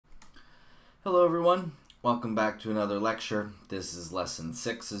Hello everyone, welcome back to another lecture. This is lesson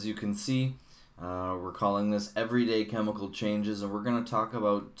 6 as you can see. We're calling this Everyday Chemical Changes, and we're going to talk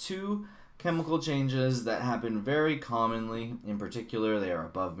about two chemical changes that happen very commonly. In particular, they are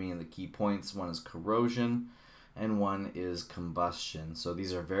above me in the key points. One is corrosion and one is combustion. So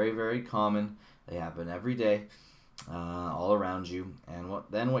these are very, very common. They happen every day all around you. And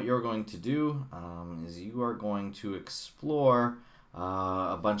what you're going to do is you are going to explore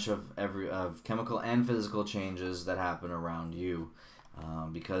a bunch of chemical and physical changes that happen around you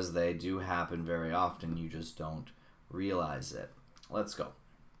because they do happen very often. You just don't realize it. Let's go.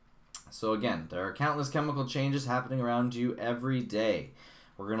 So again, there are countless chemical changes happening around you every day.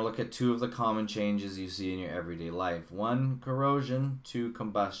 We're going to look at two of the common changes you see in your everyday life. One, corrosion. Two,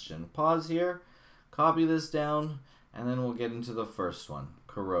 combustion. Pause here, copy this down, and then we'll get into the first one,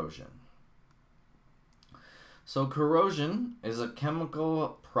 corrosion. So corrosion is a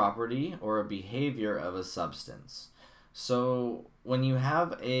chemical property or a behavior of a substance. So when you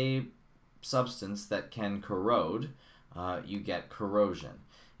have a substance that can corrode, you get corrosion.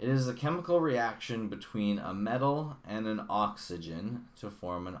 It is a chemical reaction between a metal and an oxygen to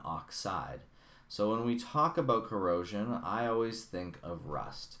form an oxide. So when we talk about corrosion, I always think of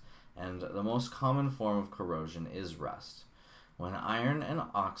rust. And the most common form of corrosion is rust. When iron and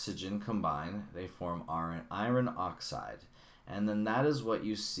oxygen combine, they form iron oxide. And then that is what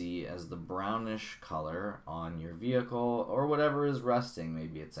you see as the brownish color on your vehicle or whatever is rusting.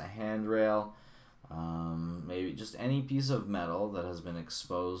 Maybe it's a handrail, maybe just any piece of metal that has been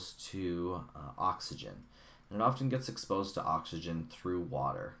exposed to oxygen. And it often gets exposed to oxygen through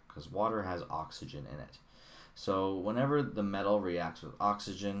water because water has oxygen in it. So whenever the metal reacts with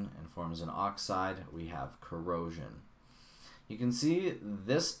oxygen and forms an oxide, we have corrosion. You can see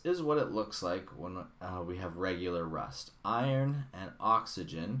this is what it looks like when we have regular rust. Iron and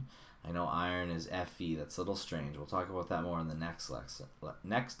oxygen. I know iron is Fe. That's a little strange. We'll talk about that more in the next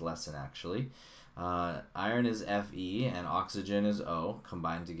lesson actually. Iron is Fe and oxygen is O.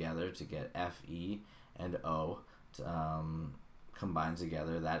 Combined together to get Fe and O combined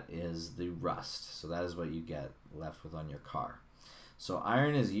together. That is the rust. So that is what you get left with on your car. So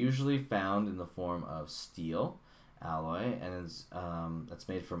iron is usually found in the form of steel alloy, and that's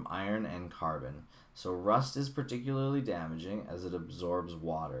made from iron and carbon. So rust is particularly damaging as it absorbs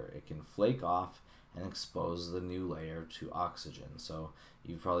water. It can flake off and expose the new layer to oxygen. So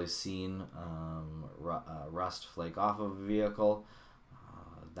you've probably seen rust flake off of a vehicle.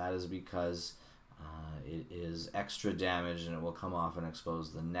 That is because it is extra damaged, and it will come off and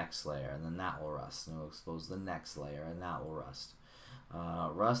expose the next layer, and then that will rust, and it will expose the next layer, and that will rust.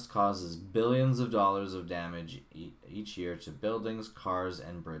 Rust causes billions of dollars of damage each year to buildings, cars,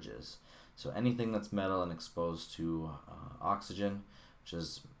 and bridges. So anything that's metal and exposed to oxygen, which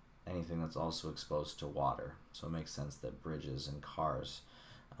is anything that's also exposed to water. So it makes sense that bridges and cars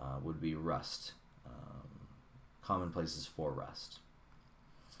would be rust, common places for rust.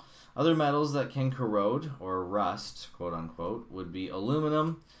 Other metals that can corrode or rust, quote unquote, would be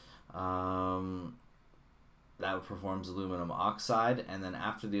aluminum. That performs aluminum oxide, and then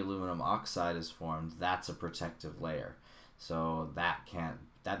after the aluminum oxide is formed, that's a protective layer. So that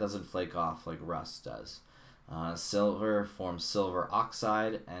doesn't flake off like rust does. Silver forms silver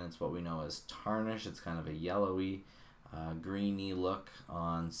oxide, and it's what we know as tarnish. It's kind of a yellowy, greeny look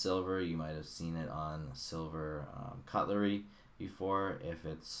on silver. You might have seen it on silver cutlery before. If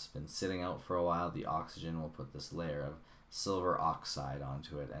it's been sitting out for a while, the oxygen will put this layer of silver oxide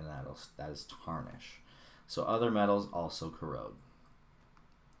onto it, and that is tarnish. So other metals also corrode.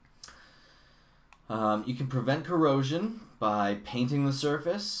 You can prevent corrosion by painting the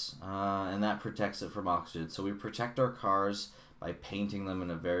surface, and that protects it from oxygen. So we protect our cars by painting them in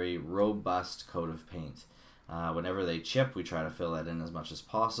a very robust coat of paint. Whenever they chip, we try to fill that in as much as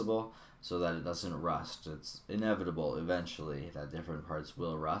possible so that it doesn't rust. It's inevitable eventually that different parts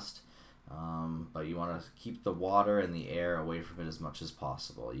will rust. But you want to keep the water and the air away from it as much as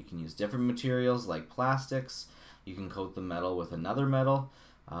possible. You can use different materials like plastics. You can coat the metal with another metal.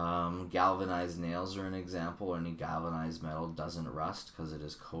 Galvanized nails are an example. Any galvanized metal doesn't rust because it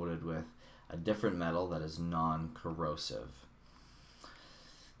is coated with a different metal that is non-corrosive.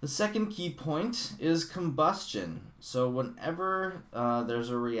 The second key point is combustion. So whenever there's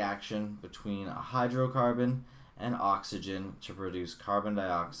a reaction between a hydrocarbon and oxygen to produce carbon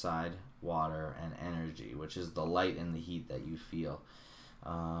dioxide, water, and energy, which is the light and the heat that you feel.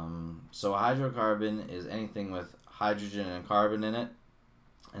 So a hydrocarbon is anything with hydrogen and carbon in it,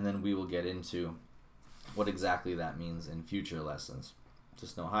 and then we will get into what exactly that means in future lessons.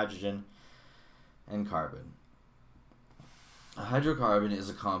 Just know hydrogen and carbon. A hydrocarbon is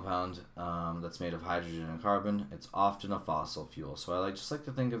a compound that's made of hydrogen and carbon. It's often a fossil fuel. So I just like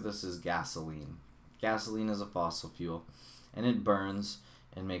to think of this as gasoline. Gasoline is a fossil fuel, and it burns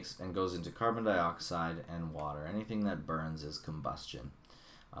and goes into carbon dioxide and water. Anything that burns is combustion.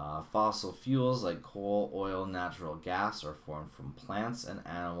 Fossil fuels like coal, oil, natural gas are formed from plants and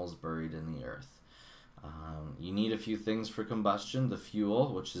animals buried in the earth. You need a few things for combustion: the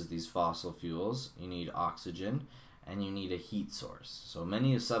fuel, which is these fossil fuels. You need oxygen, and you need a heat source. So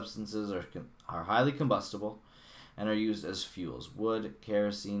many substances are highly combustible and are used as fuels. Wood,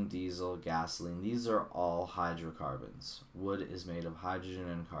 kerosene, diesel, gasoline, these are all hydrocarbons. Wood is made of hydrogen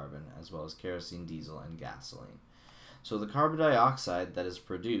and carbon, as well as kerosene, diesel, and gasoline. So the carbon dioxide that is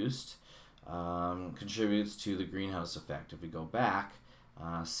produced contributes to the greenhouse effect. If we go back,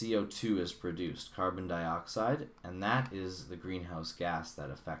 CO2 is produced, carbon dioxide, and that is the greenhouse gas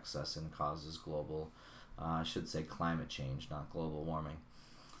that affects us and causes global, I should say climate change, not global warming.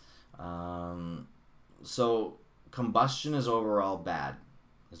 So combustion is overall bad,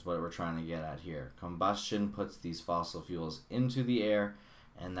 is what we're trying to get at here. Combustion puts these fossil fuels into the air,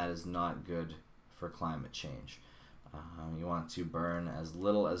 and that is not good for climate change. You want to burn as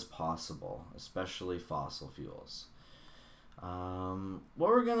little as possible, especially fossil fuels. What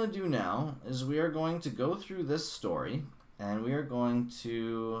we're going to do now is we are going to go through this story, and we are going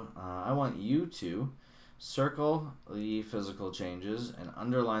to, I want you to circle the physical changes and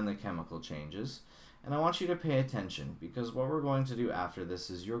underline the chemical changes. And I want you to pay attention, because what we're going to do after this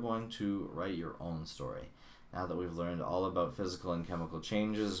is you're going to write your own story. Now that we've learned all about physical and chemical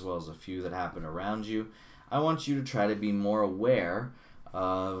changes, as well as a few that happen around you, I want you to try to be more aware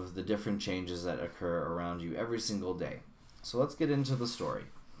of the different changes that occur around you every single day. So let's get into the story.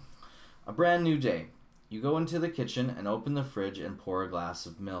 A brand new day. You go into the kitchen and open the fridge and pour a glass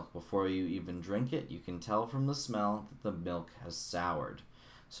of milk. Before you even drink it, you can tell from the smell that the milk has soured.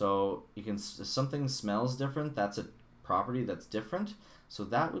 So if something smells different, that's a property that's different. So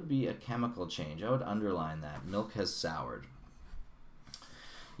that would be a chemical change. I would underline that. Milk has soured.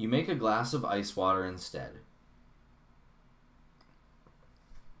 You make a glass of ice water instead.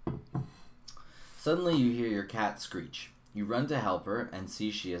 Suddenly you hear your cat screech. You run to help her and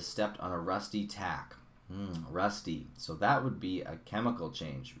see she has stepped on a rusty tack. Rusty. So that would be a chemical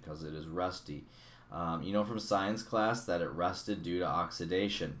change because it is rusty. You know from science class that it rusted due to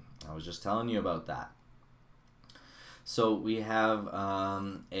oxidation. I was just telling you about that. So we have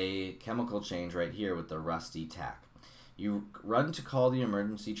a chemical change right here with the rusty tack. You run to call the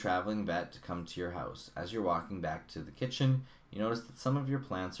emergency traveling vet to come to your house. As you're walking back to the kitchen, you notice that some of your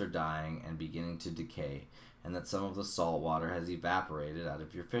plants are dying and beginning to decay, and that some of the salt water has evaporated out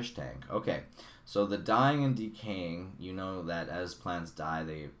of your fish tank. Okay, so the dying and decaying, you know that as plants die,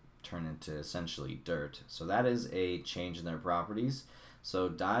 they turn into essentially dirt. So that is a change in their properties. So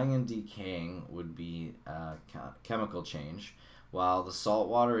dying and decaying would be a chemical change, while the salt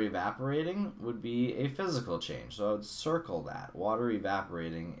water evaporating would be a physical change. So I would circle that. Water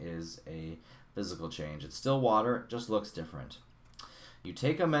evaporating is a physical change. It's still water, it just looks different. You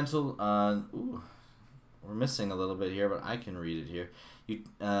take a mental... we're missing a little bit here, but I can read it here. You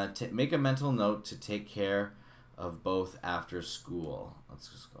make a mental note to take care of both after school. Let's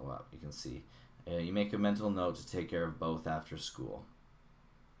just go up. You can see. You make a mental note to take care of both after school.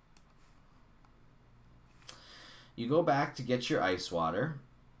 You go back to get your ice water,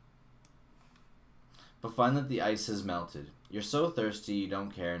 but find that the ice has melted. You're so thirsty you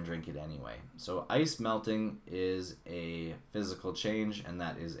don't care and drink it anyway. So ice melting is a physical change, and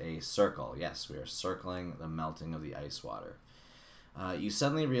that is a circle. Yes, we are circling the melting of the ice water. You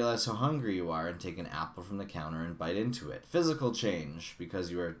suddenly realize how hungry you are and take an apple from the counter and bite into it. Physical change,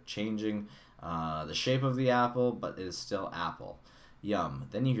 because you are changing the shape of the apple, but it is still apple. Yum.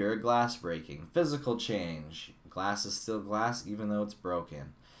 Then you hear a glass breaking. Physical change. Glass is still glass, even though it's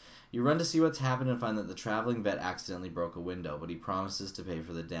broken. You run to see what's happened and find that the traveling vet accidentally broke a window, but he promises to pay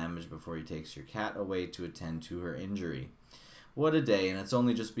for the damage before he takes your cat away to attend to her injury. What a day, and it's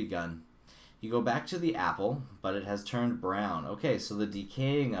only just begun. You go back to the apple, but it has turned brown. Okay, so the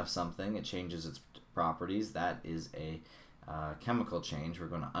decaying of something, it changes its properties. That is a chemical change. We're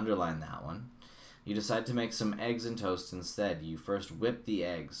going to underline that one. You decide to make some eggs and toast instead. You first whip the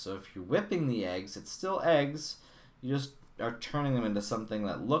eggs. So if you're whipping the eggs, it's still eggs. You just are turning them into something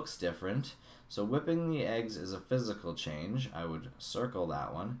that looks different. So whipping the eggs is a physical change. I would circle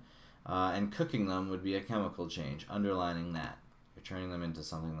that one. And cooking them would be a chemical change. Underlining that. You're turning them into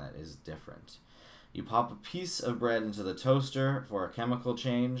something that is different. You pop a piece of bread into the toaster for a chemical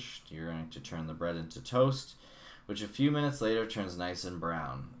change. You're going to turn the bread into toast, which a few minutes later turns nice and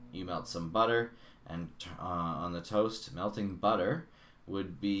brown. You melt some butter And on the toast, melting butter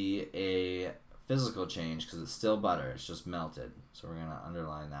would be a physical change because it's still butter. It's just melted. So we're going to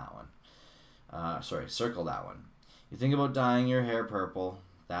underline that one. Circle that one. You think about dyeing your hair purple.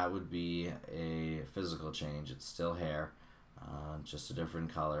 That would be a physical change. It's still hair, just a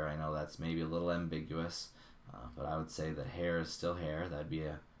different color. I know that's maybe a little ambiguous, but I would say that hair is still hair. That'd be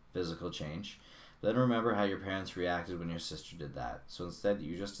a physical change. Then remember how your parents reacted when your sister did that. So instead,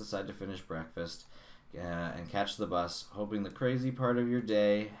 you just decide to finish breakfast and catch the bus, hoping the crazy part of your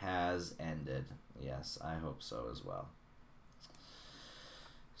day has ended. Yes, I hope so as well.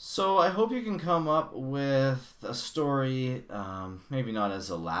 So I hope you can come up with a story, maybe not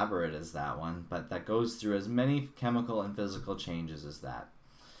as elaborate as that one, but that goes through as many chemical and physical changes as that.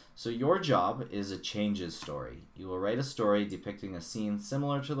 So your job is a changes story. You will write a story depicting a scene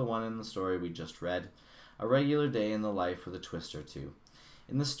similar to the one in the story we just read, a regular day in the life with a twist or two.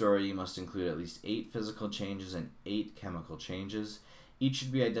 In the story, you must include at least 8 physical changes and 8 chemical changes. Each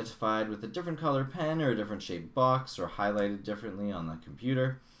should be identified with a different color pen or a different shaped box or highlighted differently on the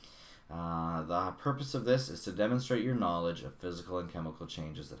computer. The purpose of this is to demonstrate your knowledge of physical and chemical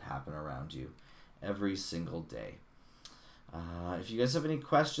changes that happen around you every single day. If you guys have any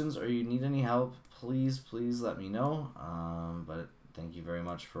questions or you need any help, please let me know. But thank you very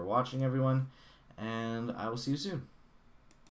much for watching, everyone, and I will see you soon.